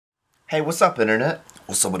Hey, what's up, internet?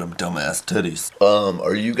 What's up with them dumbass titties?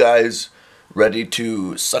 Are you guys ready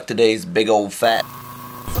to suck today's big old fat?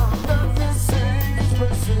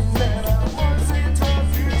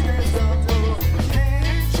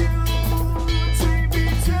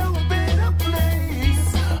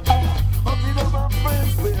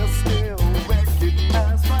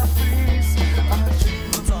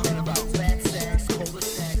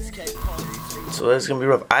 So it's gonna be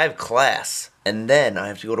rough. I have class, and then I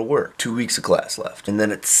have to go to work. 2 weeks of class left. And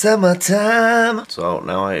then it's summertime. So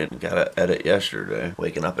now I gotta edit yesterday.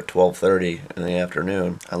 Waking up at 12:30 in the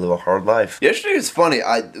afternoon. I live a hard life. Yesterday was funny.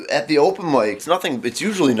 At the open mic, it's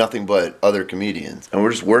usually nothing but other comedians. And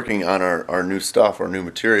we're just working on our new stuff, our new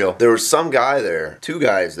material. There was some guy there, two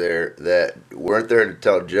guys there, that weren't there to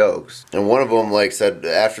tell jokes. And one of them said,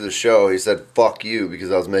 after the show, he said, "Fuck you,"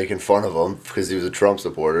 because I was making fun of him because he was a Trump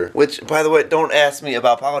supporter. Which, by the way, don't ask me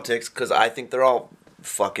about politics because I think they're all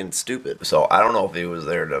fucking stupid. So I don't know if he was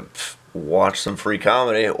there to watch some free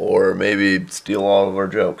comedy or maybe steal all of our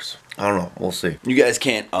jokes. I don't know. We'll see. You guys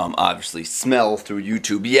can't obviously smell through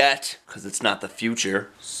YouTube yet because it's not the future.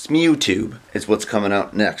 SmewTube is what's coming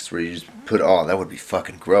out next, where you just put, oh, that would be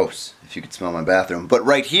fucking gross if you could smell my bathroom. But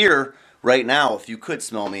right here, right now, if you could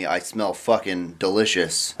smell me, I smell fucking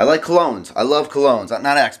delicious. I like colognes. I love colognes.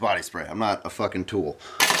 Not Axe body spray. I'm not a fucking tool.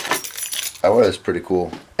 I wear this pretty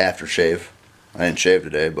cool aftershave. I didn't shave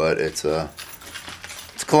today, but it's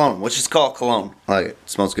cologne. Let's just call it cologne. I like it. It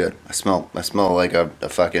smells good. I smell like a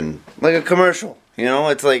fucking, like a commercial. You know,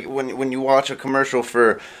 it's like when you watch a commercial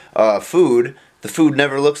for food, the food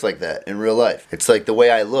never looks like that in real life. It's like the way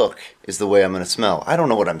I look is the way I'm gonna smell. I don't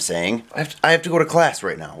know what I'm saying. I have to go to class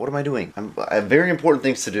right now. What am I doing? I have very important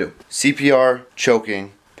things to do. CPR,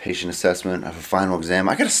 choking, patient assessment, I have a final exam.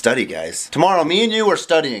 I gotta study, guys. Tomorrow, me and you are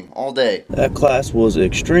studying all day. That class was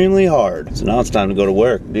extremely hard. So now it's time to go to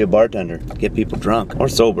work, be a bartender, get people drunk or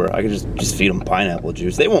sober. I could just feed them pineapple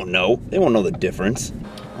juice. They won't know. They won't know the difference.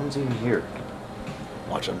 No one's even here.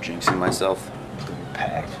 Watch, I'm jinxing myself. It's gonna be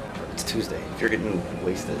packed. It's Tuesday. If you're getting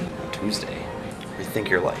wasted on Tuesday, rethink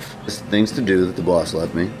your life. There's things to do that the boss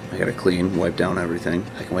left me. I gotta clean, wipe down everything.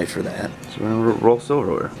 I can wait for that. So we're gonna roll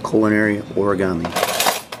silverware. Culinary origami.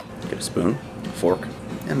 Get a spoon, fork,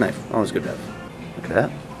 and knife. Always good to have. Look at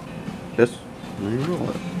that. This, and then you roll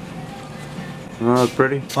it. Oh, that's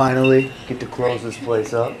pretty. Finally, get to close this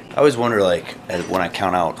place up. I always wonder, when I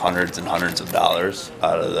count out hundreds and hundreds of dollars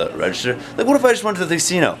out of the register, what if I just went to the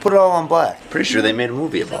casino, put it all on black? Pretty sure they made a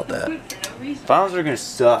movie about that. Finals are gonna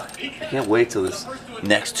suck. I can't wait till this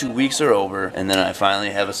next 2 weeks are over, and then I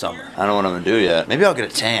finally have a summer. I don't know what I'm gonna do yet. Maybe I'll get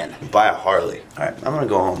a tan, buy a Harley. All right, I'm gonna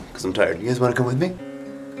go home because I'm tired. You guys wanna come with me?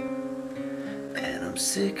 I'm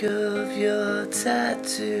sick of your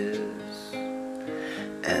tattoos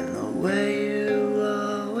and the way you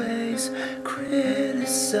always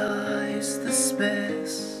criticize the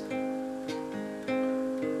Smiths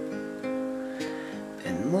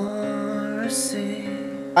and Morrissey.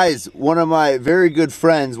 Guys, one of my very good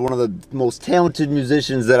friends, one of the most talented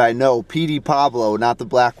musicians that I know, P.D. Pablo, not the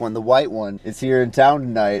black one, the white one, is here in town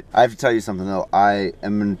tonight. I have to tell you something though. I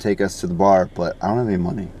am going to take us to the bar, but I don't have any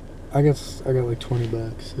money. I got like 20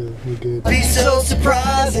 bucks, so we're good. Be so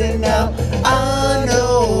surprising now, I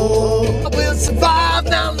know I will survive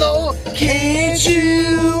now, Lord. Can't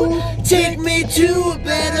you take me to a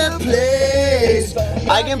better place?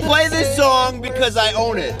 I can play this song because I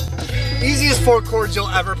own it. Easiest 4 chords you'll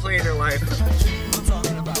ever play in your life.